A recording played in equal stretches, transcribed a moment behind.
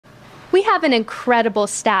We have an incredible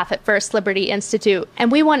staff at First Liberty Institute,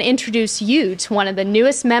 and we want to introduce you to one of the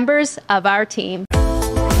newest members of our team.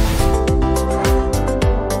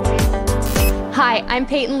 Hi, I'm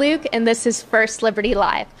Peyton Luke, and this is First Liberty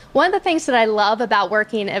Live. One of the things that I love about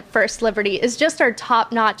working at First Liberty is just our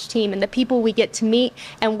top-notch team and the people we get to meet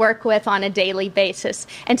and work with on a daily basis.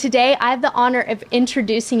 And today, I have the honor of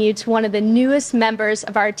introducing you to one of the newest members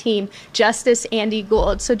of our team, Justice Andy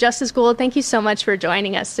Gould. So, Justice Gould, thank you so much for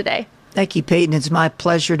joining us today. Thank you, Peyton. It's my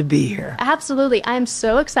pleasure to be here. Absolutely. I'm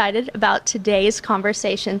so excited about today's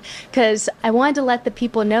conversation because I wanted to let the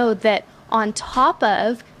people know that on top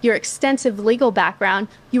of your extensive legal background,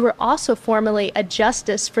 you were also formerly a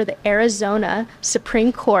justice for the Arizona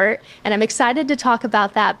Supreme Court, and I'm excited to talk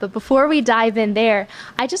about that. But before we dive in there,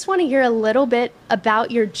 I just want to hear a little bit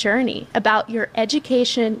about your journey, about your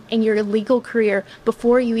education and your legal career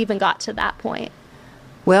before you even got to that point.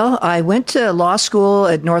 Well, I went to law school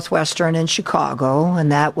at Northwestern in Chicago,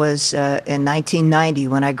 and that was in 1990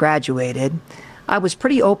 when I graduated. I was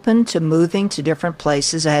pretty open to moving to different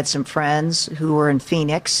places. I had some friends who were in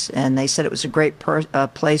Phoenix, and they said it was a great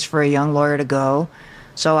place for a young lawyer to go.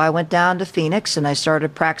 So I went down to Phoenix, and I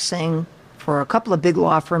started practicing for a couple of big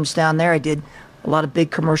law firms down there. I did a lot of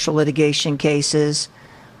big commercial litigation cases,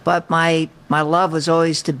 but my love was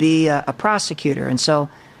always to be a prosecutor. And so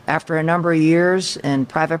after a number of years in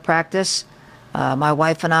private practice, my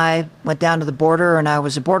wife and I went down to the border, and I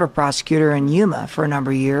was a border prosecutor in Yuma for a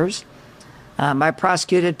number of years. I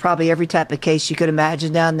prosecuted probably every type of case you could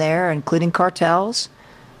imagine down there, including cartels,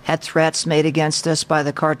 had threats made against us by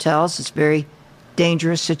the cartels. It's a very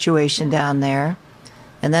dangerous situation down there.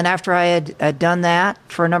 And then after I had done that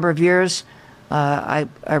for a number of years, I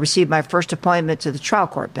received my first appointment to the trial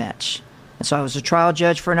court bench. And so I was a trial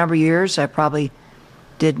judge for a number of years. I probably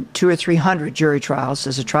did 200 or 300 jury trials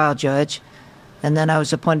as a trial judge. And then I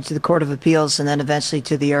was appointed to the Court of Appeals and then eventually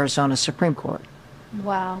to the Arizona Supreme Court.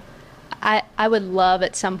 Wow. I would love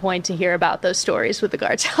at some point to hear about those stories with the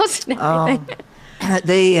cartels and everything.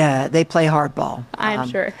 They play hardball. I'm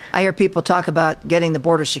sure. I hear people talk about getting the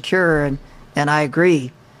border secure, and I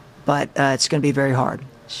agree, but it's going to be very hard.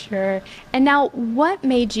 Sure. And now, what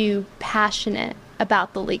made you passionate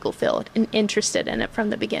about the legal field and interested in it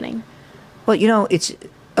from the beginning? Well, it's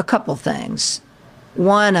a couple things.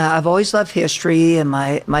 One, I've always loved history, and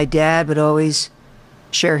my dad would always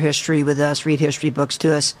share history with us, read history books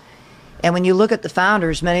to us. And when you look at the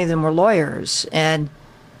founders, many of them were lawyers. And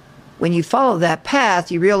when you follow that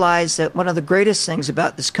path, you realize that one of the greatest things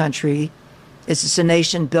about this country is it's a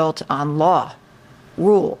nation built on law,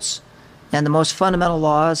 rules. And the most fundamental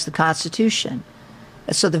law is the Constitution.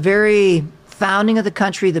 And so the very founding of the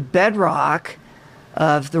country, the bedrock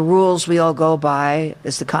of the rules we all go by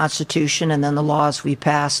is the Constitution, and then the laws we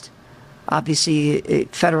passed, obviously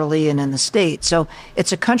federally and in the state. So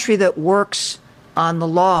it's a country that works on the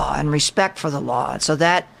law and respect for the law. And so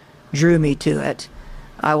that drew me to it.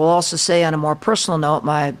 I will also say on a more personal note,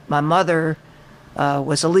 my mother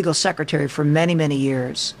was a legal secretary for many, many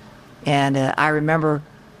years. And I remember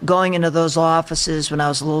going into those law offices when I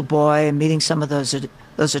was a little boy and meeting some of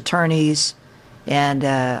those attorneys. And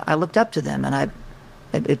I looked up to them, and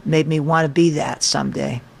it made me want to be that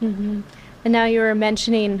someday. Mm-hmm. And now you were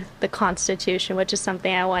mentioning the Constitution, which is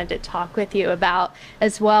something I wanted to talk with you about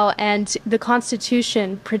as well. And the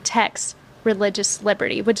Constitution protects religious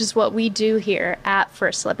liberty, which is what we do here at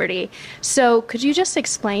First Liberty. So could you just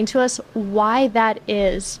explain to us why that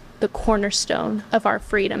is the cornerstone of our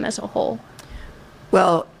freedom as a whole?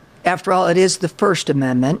 Well, after all, it is the First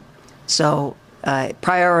Amendment. So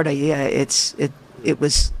priority, it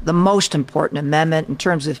was the most important amendment in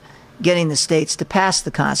terms of getting the states to pass the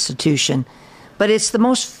Constitution. But it's the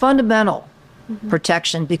most fundamental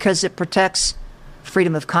protection because it protects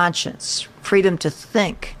freedom of conscience, freedom to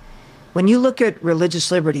think. When you look at religious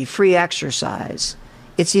liberty, free exercise,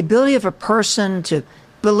 it's the ability of a person to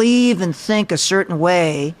believe and think a certain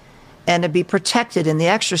way and to be protected in the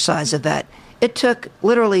exercise of that. It took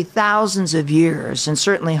literally thousands of years and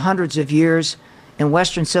certainly hundreds of years in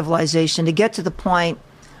Western civilization to get to the point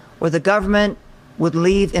where the government would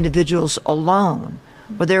leave individuals alone,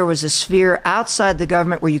 where there was a sphere outside the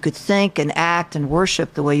government where you could think and act and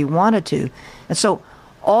worship the way you wanted to. And so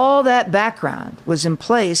all that background was in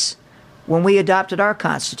place when we adopted our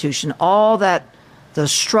Constitution. All that, the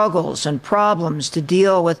struggles and problems to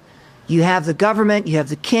deal with, you have the government, you have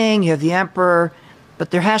the king, you have the emperor,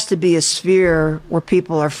 but there has to be a sphere where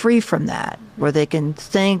people are free from that, where they can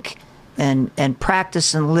think and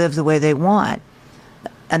practice and live the way they want.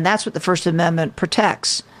 And that's what the First Amendment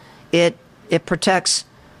protects. It protects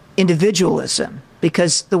individualism.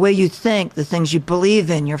 because the way you think, the things you believe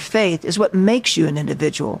in, your faith, is what makes you an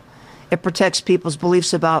individual. It protects people's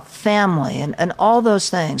beliefs about family and all those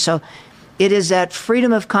things. So it is that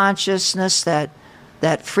freedom of consciousness, that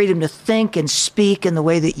freedom to think and speak in the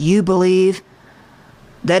way that you believe,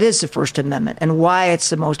 that is the First Amendment, and why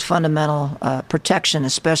it's the most fundamental protection,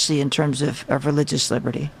 especially in terms of religious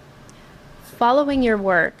liberty. Following your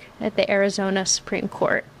work at the Arizona Supreme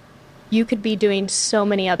Court, you could be doing so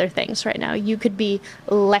many other things right now. You could be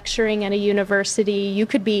lecturing at a university. You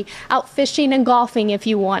could be out fishing and golfing if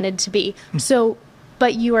you wanted to be.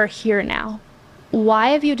 But you are here now. Why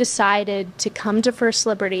have you decided to come to First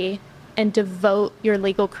Liberty and devote your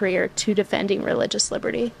legal career to defending religious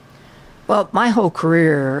liberty? Well, my whole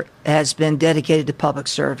career has been dedicated to public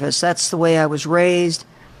service. That's the way I was raised.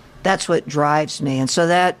 That's what drives me. And so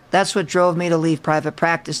that's what drove me to leave private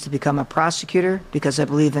practice to become a prosecutor, because I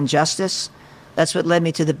believe in justice. That's what led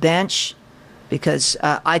me to the bench, because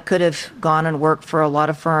I could have gone and worked for a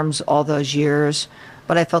lot of firms all those years,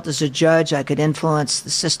 but I felt as a judge I could influence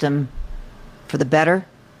the system for the better.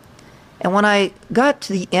 And when I got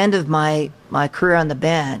to the end of my career on the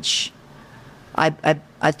bench,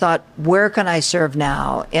 I thought, where can I serve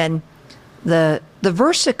now? And the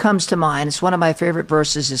verse that comes to mind, it's one of my favorite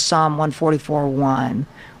verses, is Psalm 144:1,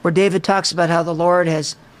 where David talks about how the Lord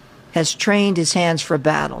has trained his hands for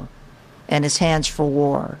battle and his hands for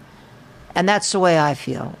war. And that's the way I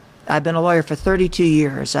feel. I've been a lawyer for 32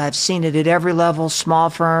 years. I've seen it at every level, small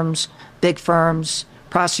firms, big firms,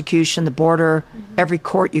 prosecution, the border, every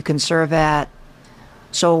court you can serve at.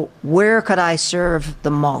 So where could I serve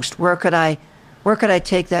the most? Where could I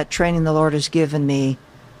take that training the Lord has given me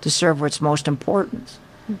to serve where it's most important?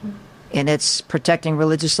 And it's protecting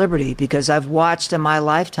religious liberty, because I've watched in my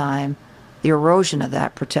lifetime the erosion of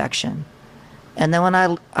that protection. And then when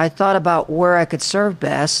I thought about where I could serve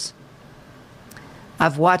best,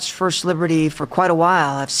 I've watched First Liberty for quite a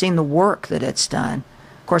while. I've seen the work that it's done.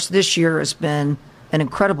 Of course, this year has been an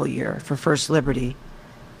incredible year for First Liberty.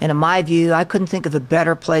 And in my view, I couldn't think of a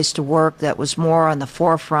better place to work that was more on the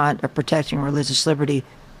forefront of protecting religious liberty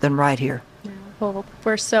than right here. Well,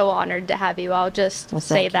 we're so honored to have you. I'll just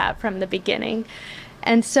say that from the beginning.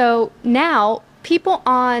 And so now people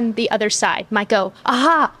on the other side might go,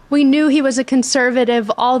 aha, we knew he was a conservative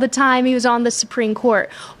all the time. He was on the Supreme Court.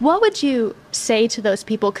 What would you say to those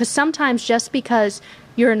people? Because sometimes just because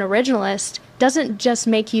you're an originalist doesn't just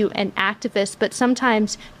make you an activist, but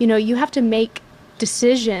sometimes, you have to make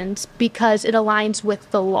decisions because it aligns with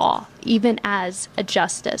the law, even as a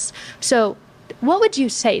justice. So what would you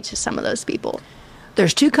say to some of those people?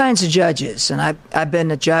 There's two kinds of judges, and I've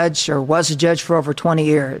been a judge, or was a judge, for over 20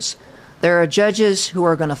 years. There are judges who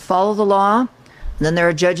are going to follow the law, and then there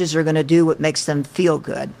are judges who are going to do what makes them feel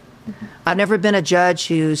good. I've never been a judge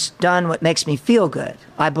who's done what makes me feel good.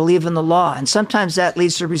 I believe in the law, and sometimes that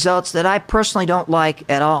leads to results that I personally don't like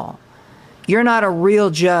at all. You're not a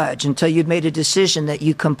real judge until you've made a decision that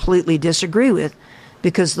you completely disagree with,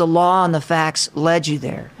 because the law and the facts led you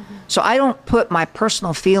there. So I don't put my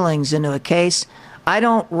personal feelings into a case. I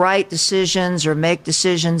don't write decisions or make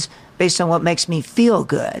decisions based on what makes me feel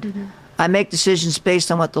good. I make decisions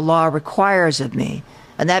based on what the law requires of me.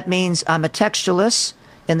 And that means I'm a textualist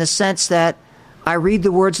in the sense that I read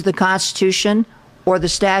the words of the Constitution or the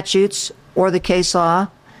statutes or the case law,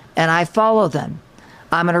 and I follow them.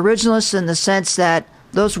 I'm an originalist in the sense that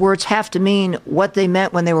those words have to mean what they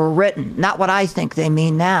meant when they were written, not what I think they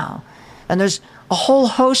mean now. And there's a whole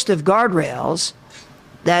host of guardrails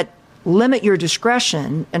that limit your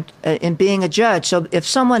discretion in being a judge. So if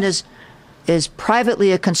someone is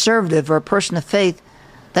privately a conservative or a person of faith,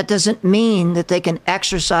 that doesn't mean that they can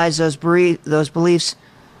exercise those beliefs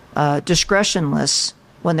discretionless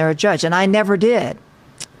when they're a judge. And I never did.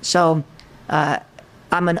 So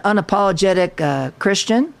I'm an unapologetic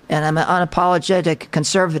Christian, and I'm an unapologetic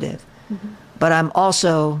conservative. But I'm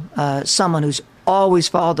also someone who's always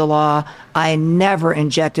followed the law. I never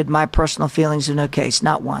injected my personal feelings into a case,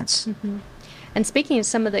 not once. And speaking of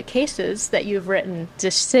some of the cases that you've written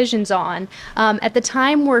decisions on, at the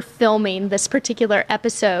time we're filming this particular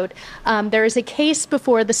episode, there is a case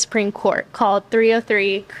before the Supreme Court called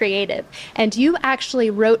 303 Creative. And you actually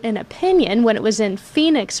wrote an opinion when it was in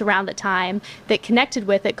Phoenix around the time that connected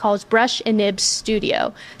with it, called Brush and Nibs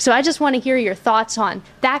Studio. So I just want to hear your thoughts on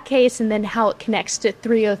that case and then how it connects to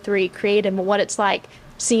 303 Creative and what it's like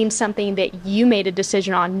seeing something that you made a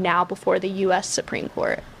decision on now before the U.S. Supreme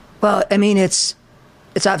Court. Well, I mean, it's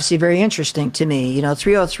obviously very interesting to me.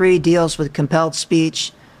 303 deals with compelled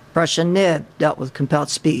speech. Brush and Nib dealt with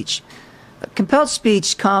compelled speech. Compelled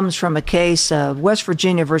speech comes from a case of West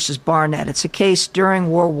Virginia versus Barnett. It's a case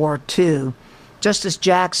during World War II Justice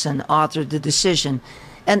Jackson authored the decision.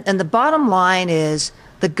 And the bottom line is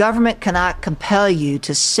the government cannot compel you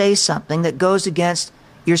to say something that goes against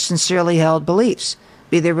your sincerely held beliefs,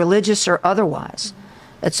 be they religious or otherwise.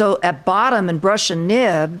 And so at bottom in Brush and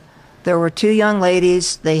Nib, there were two young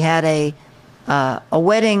ladies. They had a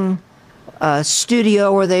wedding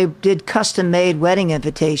studio where they did custom-made wedding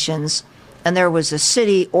invitations, and there was a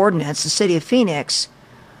city ordinance, the city of Phoenix,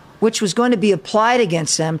 which was going to be applied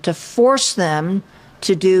against them to force them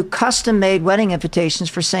to do custom-made wedding invitations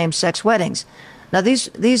for same-sex weddings. Now,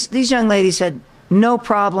 these young ladies had no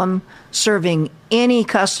problem serving any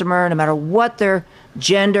customer, no matter what their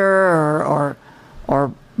gender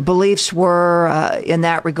or beliefs were in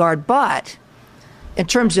that regard. But in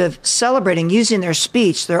terms of celebrating, using their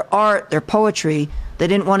speech, their art, their poetry, they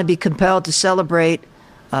didn't want to be compelled to celebrate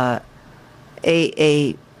a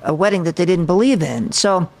wedding that they didn't believe in.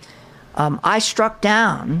 So I struck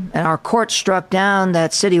down, and our court struck down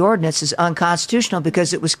that city ordinance as unconstitutional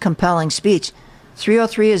because it was compelling speech.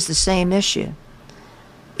 303 is the same issue.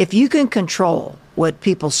 If you can control what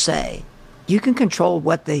people say, you can control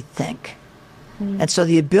what they think. And so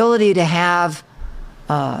the ability to have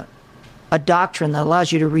a doctrine that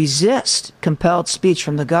allows you to resist compelled speech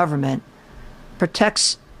from the government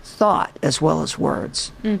protects thought as well as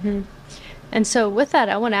words. Mm-hmm. And so with that,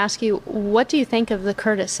 I want to ask you, what do you think of the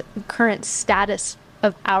current status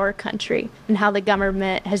of our country and how the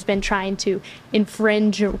government has been trying to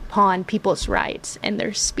infringe upon people's rights and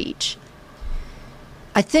their speech?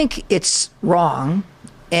 I think it's wrong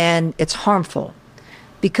and it's harmful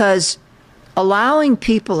because allowing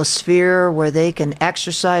people a sphere where they can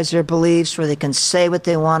exercise their beliefs, where they can say what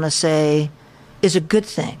they want to say, is a good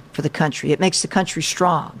thing for the country. It makes the country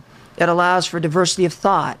strong. It allows for diversity of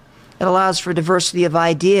thought. It allows for diversity of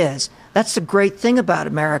ideas. That's the great thing about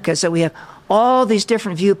America, is that we have all these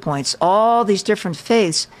different viewpoints, all these different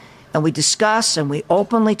faiths, and we discuss and we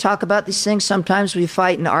openly talk about these things. Sometimes we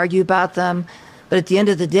fight and argue about them, but at the end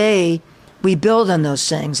of the day, we build on those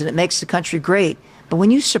things, and it makes the country great. But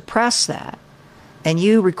when you suppress that and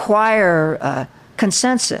you require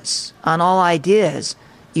consensus on all ideas,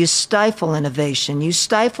 you stifle innovation. You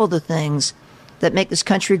stifle the things that make this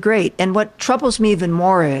country great. And what troubles me even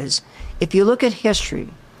more is, if you look at history,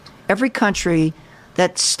 every country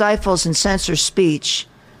that stifles and censors speech,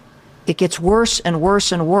 it gets worse and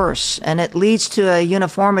worse and worse. And it leads to a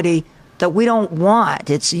uniformity that we don't want.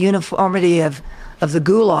 It's a uniformity of the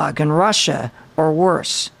Gulag in Russia or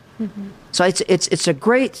worse. Mm-hmm. So it's a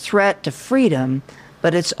great threat to freedom,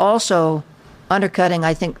 but it's also undercutting,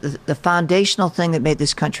 I think, the foundational thing that made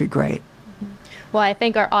this country great. Well, I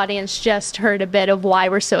think our audience just heard a bit of why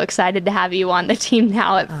we're so excited to have you on the team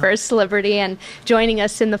now at First Liberty and joining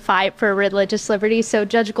us in the fight for religious liberty. So,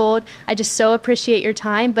 Judge Gould, I just so appreciate your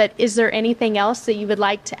time, but is there anything else that you would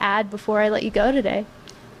like to add before I let you go today?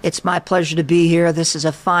 It's my pleasure to be here. This is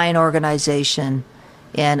a fine organization,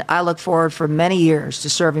 and I look forward for many years to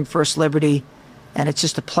serving First Liberty, and it's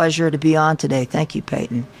just a pleasure to be on today. Thank you,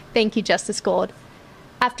 Peyton. Thank you, Justice Gould.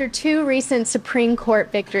 After two recent Supreme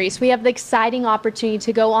Court victories, we have the exciting opportunity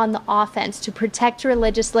to go on the offense to protect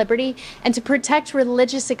religious liberty and to protect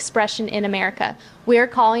religious expression in America. We are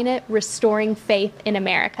calling it Restoring Faith in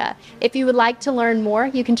America. If you would like to learn more,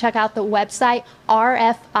 you can check out the website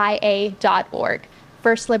rfia.org.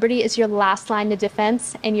 First Liberty is your last line of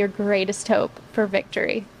defense and your greatest hope for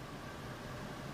victory.